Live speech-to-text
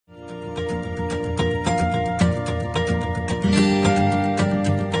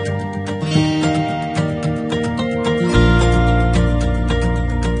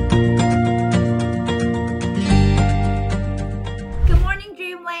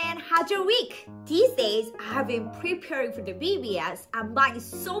and how's your week? These days, I have been preparing for the BBS. I'm buying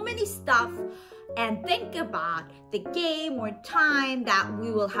so many stuff and think about the game or time that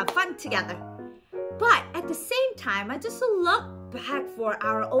we will have fun together. But at the same time, I just look back for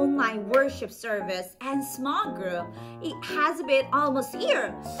our online worship service and small group. It has been almost a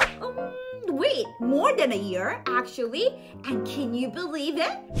year. Wait, more than a year actually. And can you believe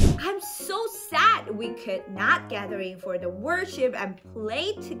it? I'm so sad we could not gathering for the worship and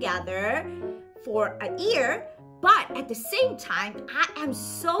play together for a year. But at the same time, I am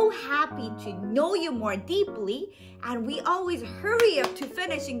so happy to know you more deeply, and we always hurry up to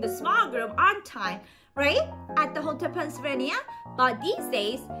finishing the small group on time, right? At the Hotel Pennsylvania. But these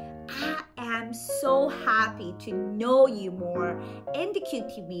days, I am so happy to know you more in the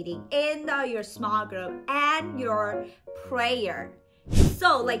QT meeting, in your small group, and your prayer.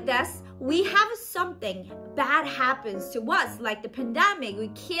 So like this, we have something bad happens to us, like the pandemic, we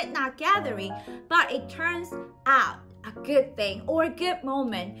can't not gathering, but it turns out a good thing or a good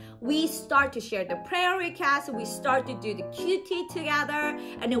moment. We start to share the prayer request, we start to do the QT together,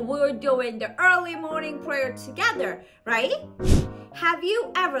 and then we're doing the early morning prayer together, right? Have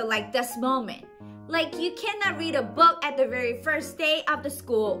you ever like this moment? Like you cannot read a book at the very first day of the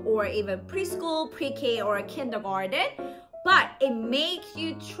school or even preschool, pre-K, or kindergarten, but it makes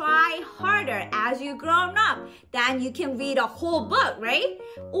you try harder as you grown up. Then you can read a whole book, right?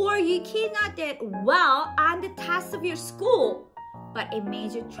 Or you cannot did well on the test of your school, but it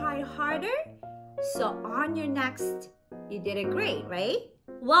made you try harder. So on your next, you did it great, right?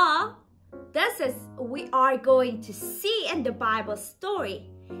 Well, this is we are going to see in the Bible story.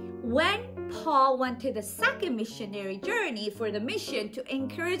 When Paul went to the second missionary journey for the mission to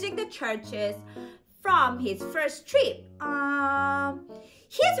encouraging the churches from his first trip.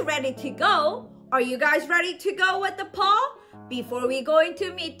 He's ready to go. Are you guys ready to go with the Paul? Before we going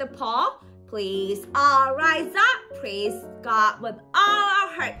to meet the Paul, please all rise up. Praise God with all our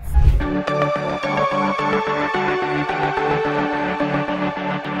hearts.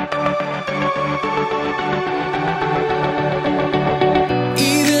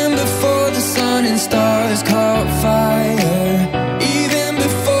 Even before the sun and stars caught fire, even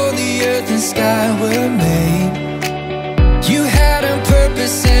before the earth and sky were made, you had a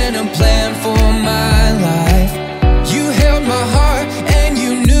purpose and a plan for my life. You held my heart and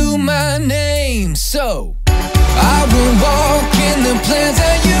you knew my name. So I will walk in the plans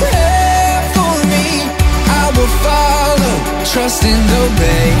that you have for me. I will follow, trust and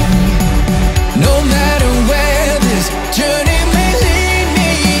obey. No matter where this journey may lead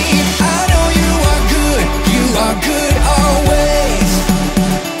me, I know you are good always.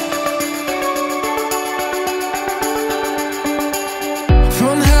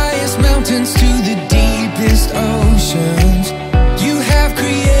 From highest mountains to the deepest oceans, you have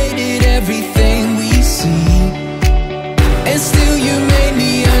created everything we see. And still you made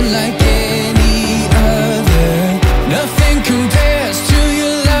me unlike any other. Nothing compares to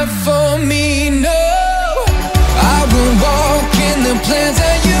your love for me, no. I will walk in the plans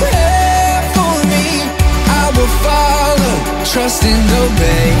that you have for me. I will follow, trust and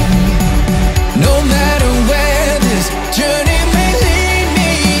obey. No matter where this journey may lead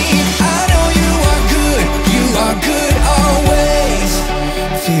me, I know you are good always.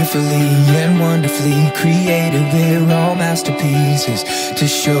 Fearfully and wonderfully created, we're all masterpieces to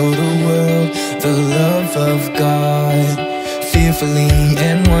show the world the love of God. Fearfully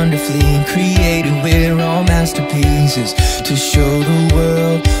and wonderfully created, we're all masterpieces to show the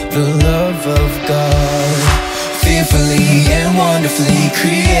world the love of God. Fearfully and wonderfully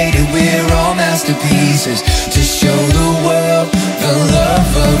created, we're all masterpieces to show the world the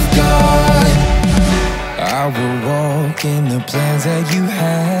love of God. I will walk in the plans that you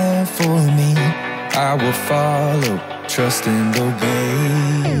have for me. I will follow, trust and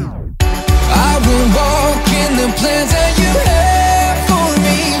obey. I will walk in the plans that you have for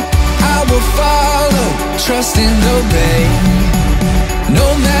me. I will follow, trust and obey. No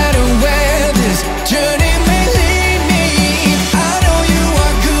matter where this journey may lead me, I know you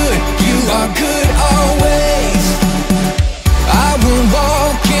are good always. I will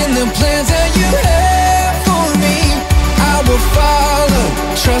walk in the plans that you have for me. I will follow,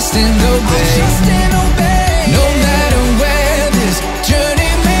 trust and obey. No matter where this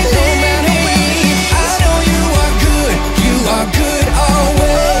journey may lead me, I know you are good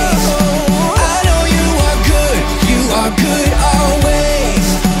always. I know you are good always.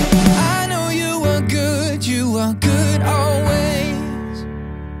 I know you are good always.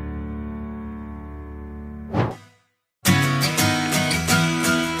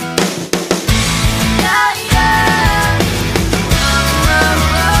 Yeah, yeah.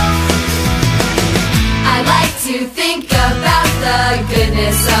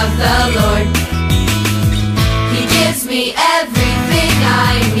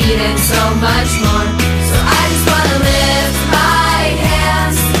 so much more. So I just wanna lift my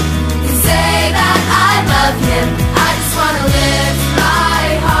hands and say that I love Him. I just wanna lift my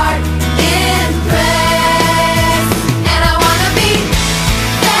heart in praise. And I wanna be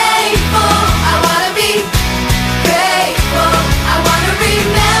thankful, I wanna be grateful, I wanna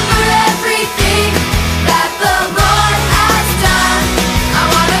remember everything that the Lord has done. I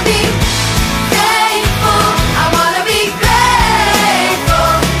wanna be thankful, I wanna be grateful,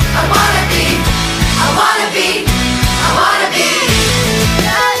 I wanna be, I wanna be, I wanna be.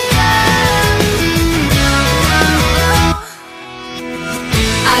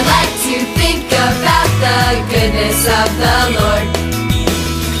 I like to think about the goodness of the Lord.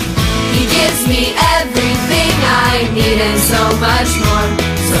 He gives me everything I need and so much more.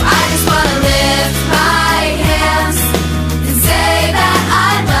 So I just wanna lift my hands and say that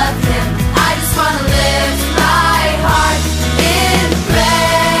I love Him. I just wanna lift my heart in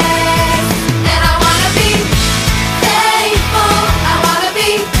praise. And I wanna be thankful, I wanna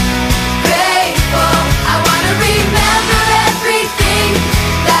be grateful, I wanna remember everything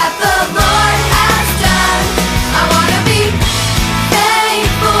that the Lord has done. I wanna be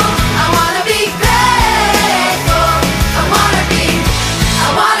thankful, I wanna be grateful, I wanna be, I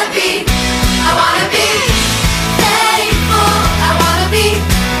wanna be, I wanna be thankful, I wanna be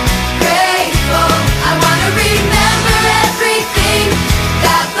grateful, I wanna remember everything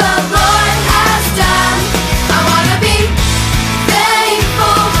that the Lord has done. I wanna be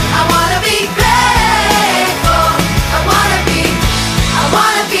thankful, I wanna be grateful, I wanna be, I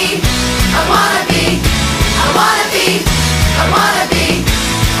wanna be, I wanna be, I wanna be, I wanna be,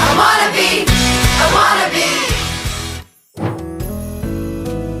 I wanna be, I wanna be.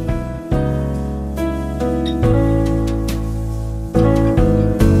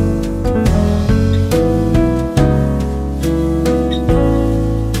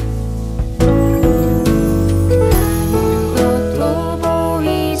 아무것도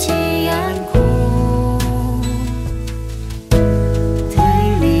보이지 않고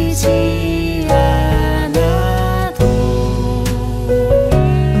들리지 않아도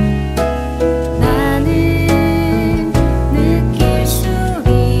나는 느낄 수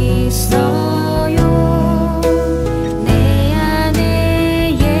있어요. 내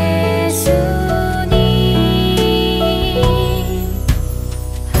안에 예수님.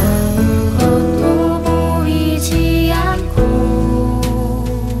 아무것도 보이지 않고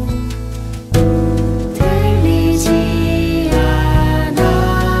들리지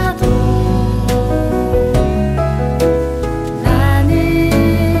않아도 나는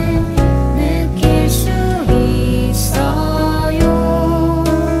느낄 수 있어요.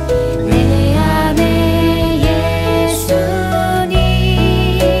 내 안에 예수님.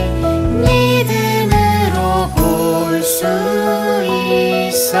 믿음으로 볼 수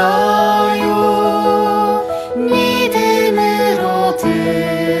있어요. 믿음으로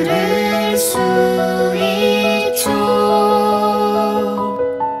들을 수 있죠.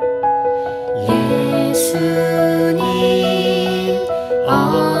 예수님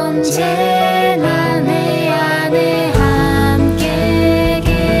언제나 내 안에 함께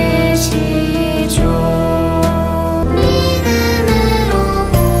계시죠. 믿음으로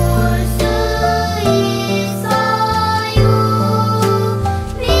볼 수 있어요.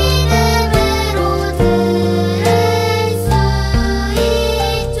 믿음으로 들을 수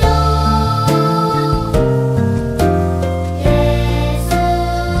있죠.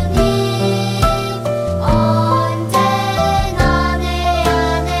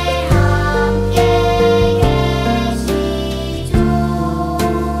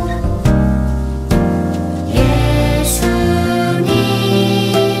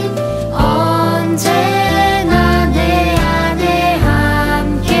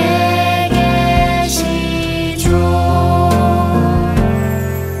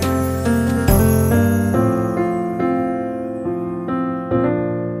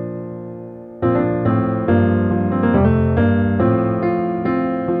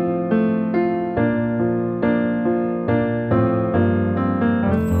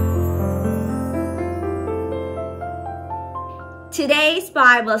 Today's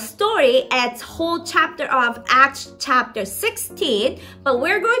Bible story, it's whole chapter of Acts chapter 16, but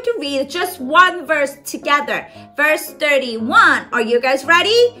we're going to read just one verse together. Verse 31. Are you guys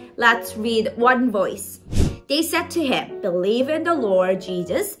ready? Let's read one voice. They said to him, "Believe in the Lord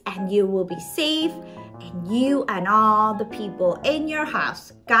Jesus and you will be saved, and you and all the people in your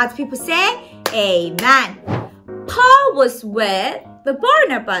house." God's people say, Amen. Paul was with the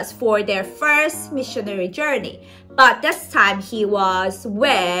Barnabas for their first missionary journey, but this time he was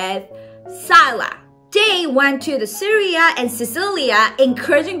with Silas. They went to the Syria and Sicilia,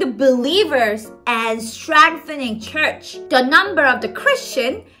 encouraging the believers and strengthening church. The number of the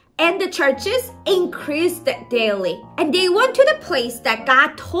Christians and the churches increased daily. And they went to the place that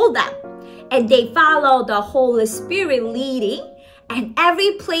God told them. And they followed the Holy Spirit leading. And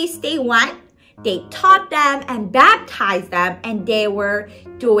every place they went, they taught them and baptized them. And they were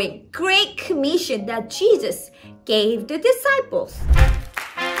doing great commission that Jesus gave the disciples.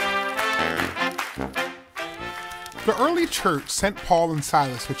 The early church sent Paul and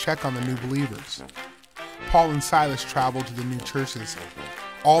Silas to check on the new believers. Paul and Silas traveled to the new churches.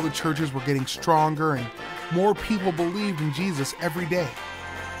 All the churches were getting stronger and more people believed in Jesus every day.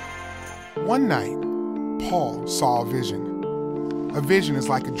 One night, Paul saw a vision. A vision is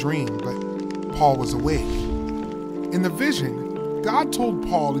like a dream, but Paul was awake. In the vision, God told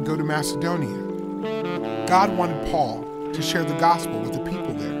Paul to go to Macedonia. God wanted Paul to share the gospel with the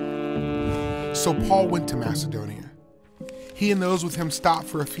people there. So Paul went to Macedonia. He and those with him stopped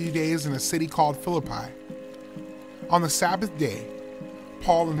for a few days in a city called Philippi. On the Sabbath day,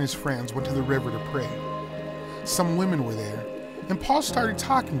 Paul and his friends went to the river to pray. Some women were there, and Paul started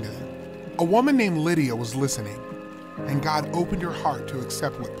talking to them. A woman named Lydia was listening, and God opened her heart to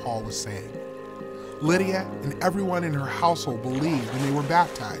accept what Paul was saying. Lydia and everyone in her household believed, and they were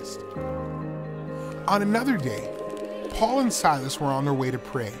baptized. On another day, Paul and Silas were on their way to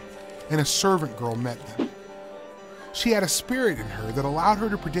pray, and a servant girl met them. She had a spirit in her that allowed her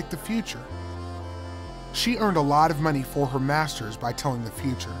to predict the future. She earned a lot of money for her masters by telling the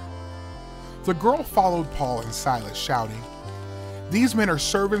future. The girl followed Paul and Silas, shouting, "These men are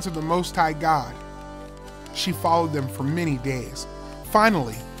servants of the Most High God." She followed them for many days.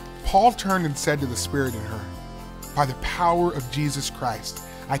 Finally, Paul turned and said to the spirit in her, "By the power of Jesus Christ,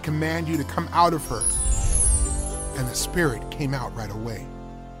 I command you to come out of her." And the spirit came out right away.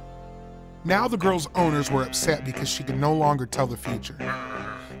 Now the girl's owners were upset because she could no longer tell the future.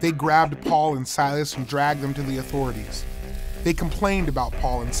 They grabbed Paul and Silas and dragged them to the authorities. They complained about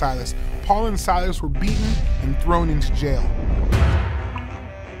Paul and Silas. Paul and Silas were beaten and thrown into jail.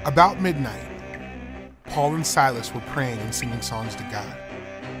 About midnight, Paul and Silas were praying and singing songs to God.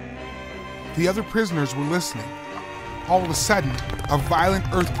 The other prisoners were listening. All of a sudden, a violent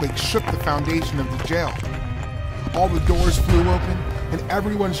earthquake shook the foundation of the jail. All the doors flew open, and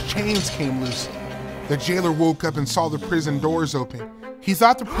everyone's chains came loose. The jailer woke up and saw the prison doors open. He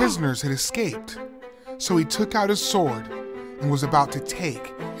thought the prisoners had escaped, so he took out his sword and was about to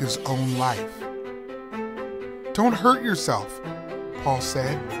take his own life. "Don't hurt yourself," Paul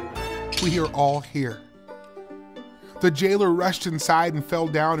said. "We are all here." The jailer rushed inside and fell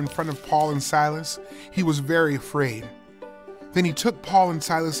down in front of Paul and Silas. He was very afraid. Then he took Paul and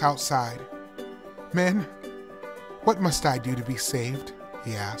Silas outside. "Men, what must I do to be saved?"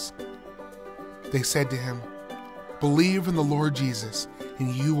 he asked. They said to him, "Believe in the Lord Jesus,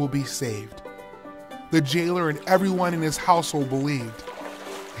 and you will be saved." The jailer and everyone in his household believed,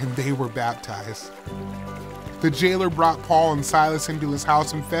 and they were baptized. The jailer brought Paul and Silas into his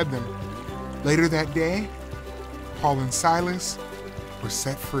house and fed them. Later that day, Paul and Silas were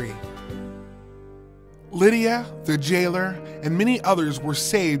set free. Lydia, the jailer, and many others were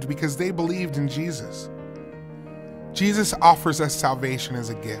saved because they believed in Jesus. Jesus offers us salvation as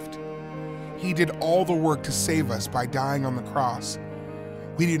a gift. He did all the work to save us by dying on the cross.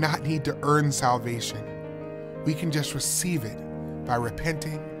 We do not need to earn salvation. We can just receive it by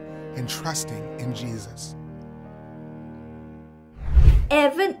repenting and trusting in Jesus.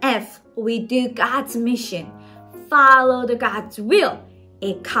 Even if we do God's mission, follow the God's will,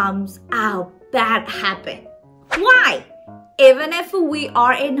 it comes out bad happen. Why? Even if we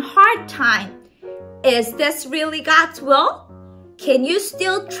are in hard time, is this really God's will? Can you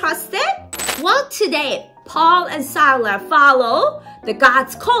still trust it? Well, today, Paul and Silas follow the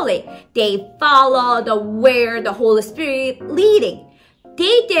God's calling. They follow where the Holy Spirit leading.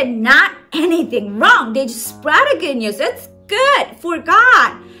 They did not anything wrong. They just spread the good news. It's good for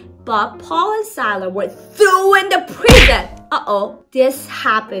God. But Paul and Silas were thrown in the prison. This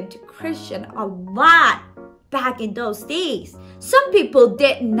happened to Christians a lot back in those days. Some people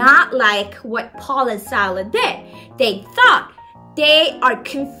did not like what Paul and Silas did. They thought they are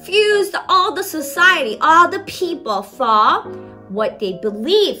confused all the society, all the people for what they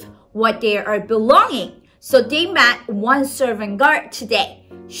believe, what they are belonging. So they met one servant girl today.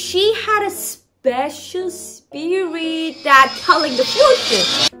 She had a special spirit that telling the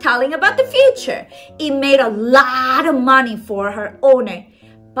future, telling about the future. It made a lot of money for her owner,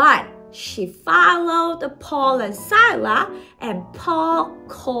 but she followed Paul and Silas, and Paul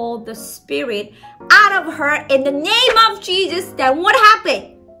called the spirit out of her in the name of Jesus. Then what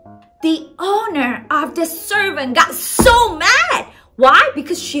happened? The owner of the servant got so mad. Why?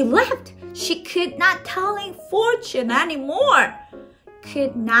 Because she left. She could not tell a fortune anymore.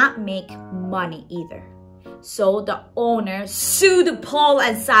 Could not make money either. So the owner sued Paul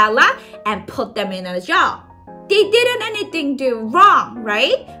and Silas and put them in a jail. They didn't anything do wrong,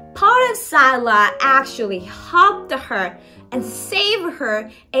 right? Paul and Silas actually helped her and saved her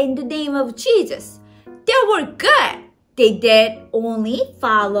in the name of Jesus. They were good. They did only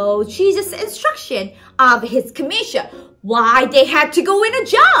follow Jesus' instruction of his commission. Why they had to go in a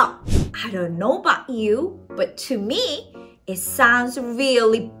jail? I don't know about you, but to me, it sounds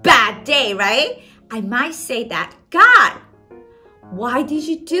really bad day, right? I might say that, God, why did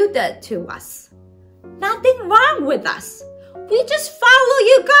you do that to us? Nothing wrong with us. We just follow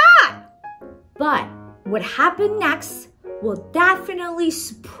you, God. But what happened next will definitely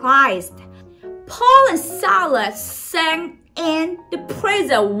surprise. Paul and Silas sang in the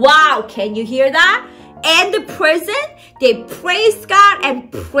prison. Wow, can you hear that? In the prison, they praised God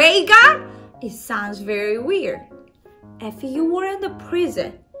and prayed God. It sounds very weird. If you were in the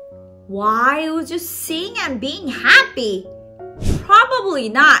prison, why would you sing and being happy? Probably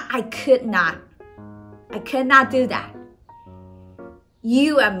not. I could not do that.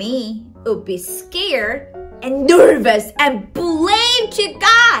 You and me would be scared and nervous and blame to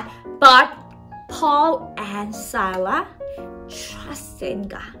God. But Paul and Silas trusted in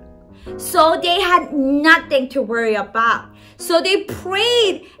God. So they had nothing to worry about. So they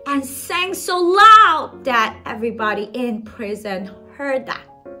prayed and sang so loud that everybody in prison heard that.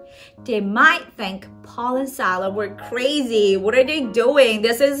 They might think Paul and Silas were crazy. What are they doing?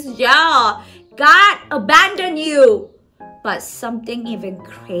 This is jail. God abandoned you. But something even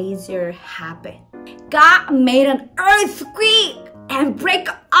crazier happened. God made an earthquake and break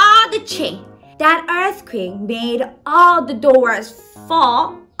all the chains. That earthquake made all the doors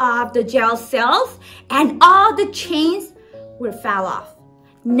fall off the jail cells and all the chains fell off.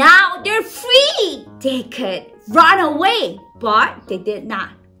 Now they're free. They could run away, but they did not.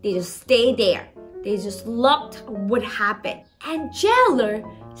 They just stayed there. They just looked what happened. And jailer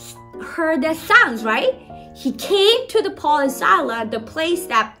heard the sounds, right? He came to the Paul and Silas, the place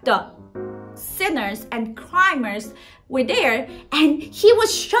that the sinners and criminals were there, and he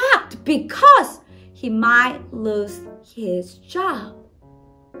was shocked because he might lose his job.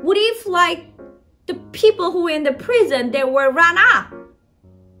 What if like the people who were in the prison, they were run out?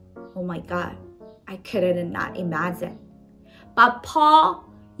 Oh my God, I couldn't not imagine. But Paul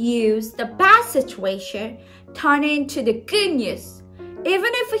used the bad situation, turn it into the good news.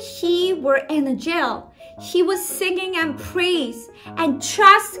 Even if he were in a jail, he was singing and praise and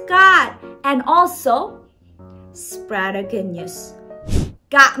trust God and also spread the good news.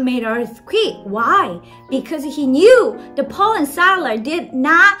 God made an earthquake. Why? Because he knew the Paul and Silas did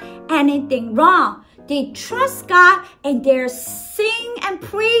not anything wrong. They trust God and they sing and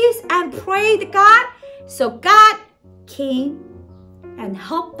praise and pray to God. So God came and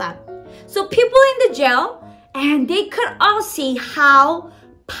helped them. So people in the jail, and they could all see how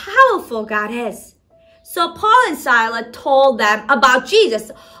powerful God is. So Paul and Silas told them about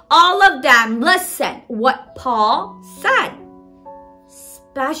Jesus. All of them listened what Paul said.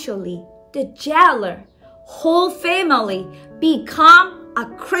 Especially the jailer, whole family become a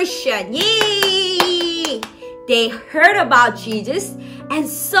Christian. Yay! They heard about Jesus and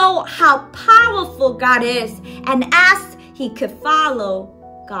saw how powerful God is and asked he could follow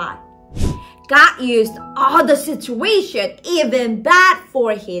God. God used all the situation, even bad,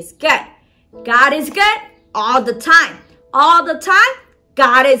 for his good. God is good all the time. All the time,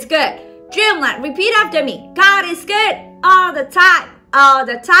 God is good. Dreamland, repeat after me. God is good all the time. All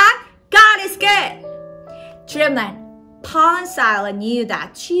the time, God is good. Dreamland, Paul and Silas knew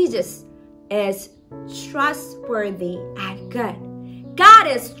that Jesus is trustworthy and good. God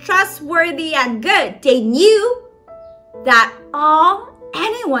is trustworthy and good. They knew that all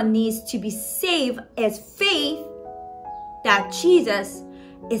anyone needs to be saved is faith that Jesus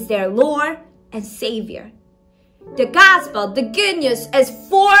is their Lord and Savior. The gospel, the good news, is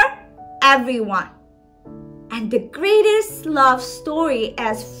for everyone. And the greatest love story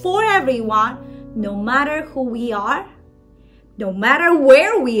is for everyone, no matter who we are, no matter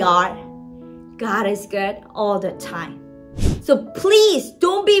where we are. God is good all the time. So please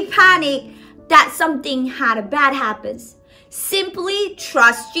don't be panicked that something bad happens. Simply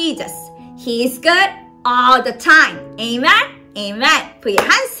trust Jesus. He is good all the time. Amen? Amen. Put your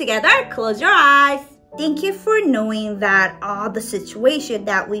hands together. Close your eyes. Thank you for knowing that all the situation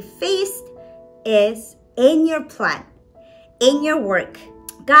that we faced is in your plan, in your work.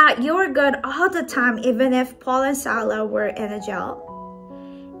 God, you're good all the time, even if Paul and Silas were in a jail.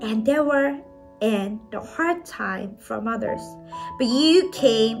 and they were in the hard time from others. But you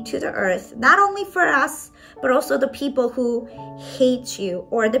came to the earth, not only for us, but also the people who hate you,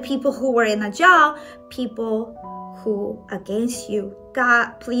 or the people who were in a jail, people who against you.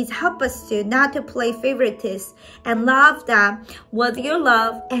 God, please help us to not to play favoritism and love them with your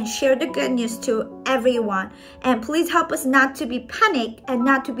love and share the good news to everyone. And please help us not to be panicked and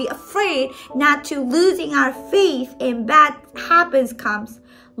not to be afraid, not to losing our faith in bad happens comes.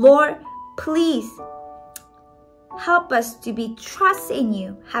 Lord, please help us to be trust in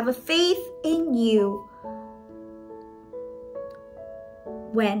you, have a faith in you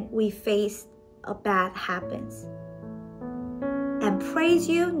when we face a bad happens. And praise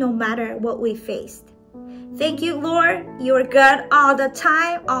you no matter what we faced. Thank you, Lord. You're good all the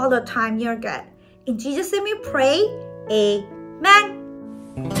time you're good. In Jesus' name we pray, amen.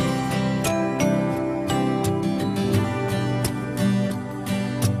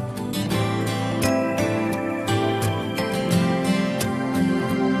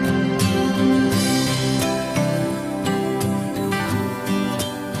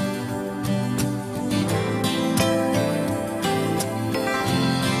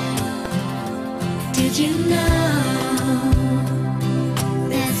 Did you know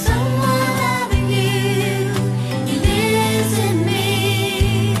there's someone loving you? He lives in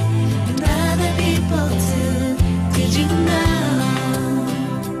me and other people too. Did you know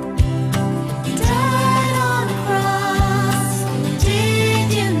he died on a cross?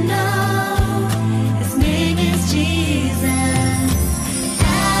 Did you know his name is Jesus?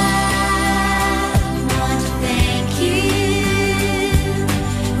 I want to thank you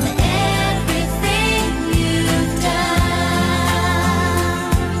for everything you've done.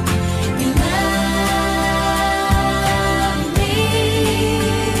 You love me.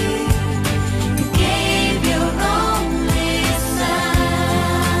 You gave your only son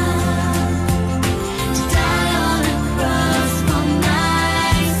to die on a cross for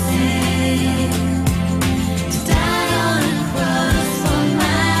my sin. To die on a cross for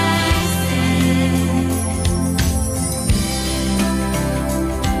my sin.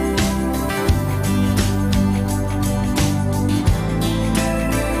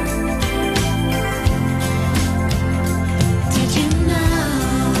 Did you know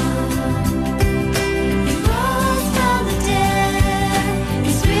he rose from the dead?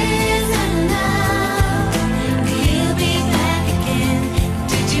 He's risen now. He'll be back again.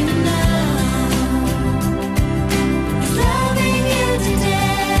 Did you know he's loving you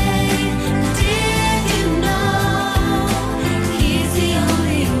today? Did you know he's the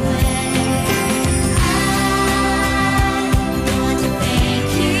only way? I want to thank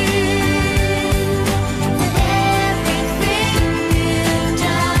you for everything you've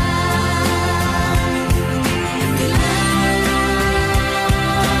done. You love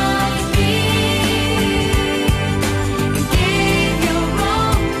me. You gave your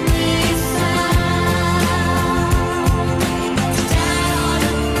only son to die on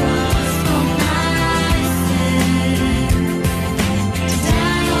a cross for my sin. To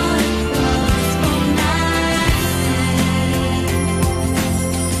die on a cross for my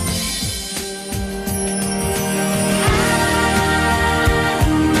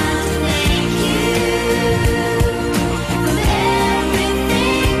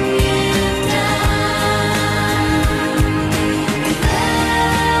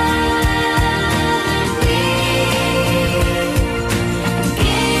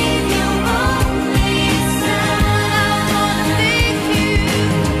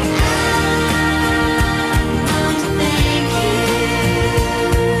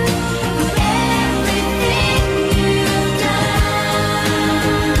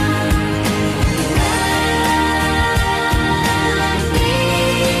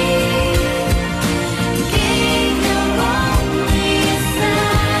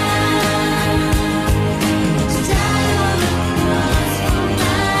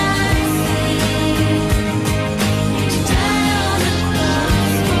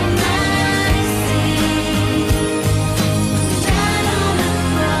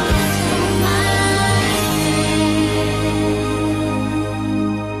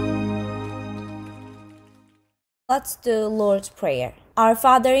Let's do Lord's Prayer. Our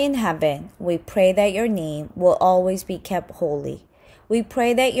Father in heaven, we pray that your name will always be kept holy. We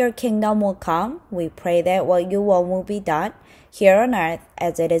pray that your kingdom will come. We pray that what you want will be done here on earth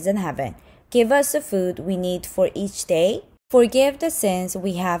as it is in heaven. Give us the food we need for each day. Forgive the sins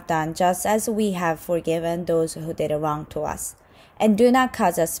we have done just as we have forgiven those who did wrong to us. And do not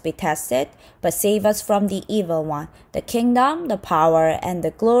cause us to be tested, but save us from the evil one. The kingdom, the power, and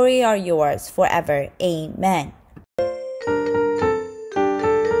the glory are yours forever. Amen.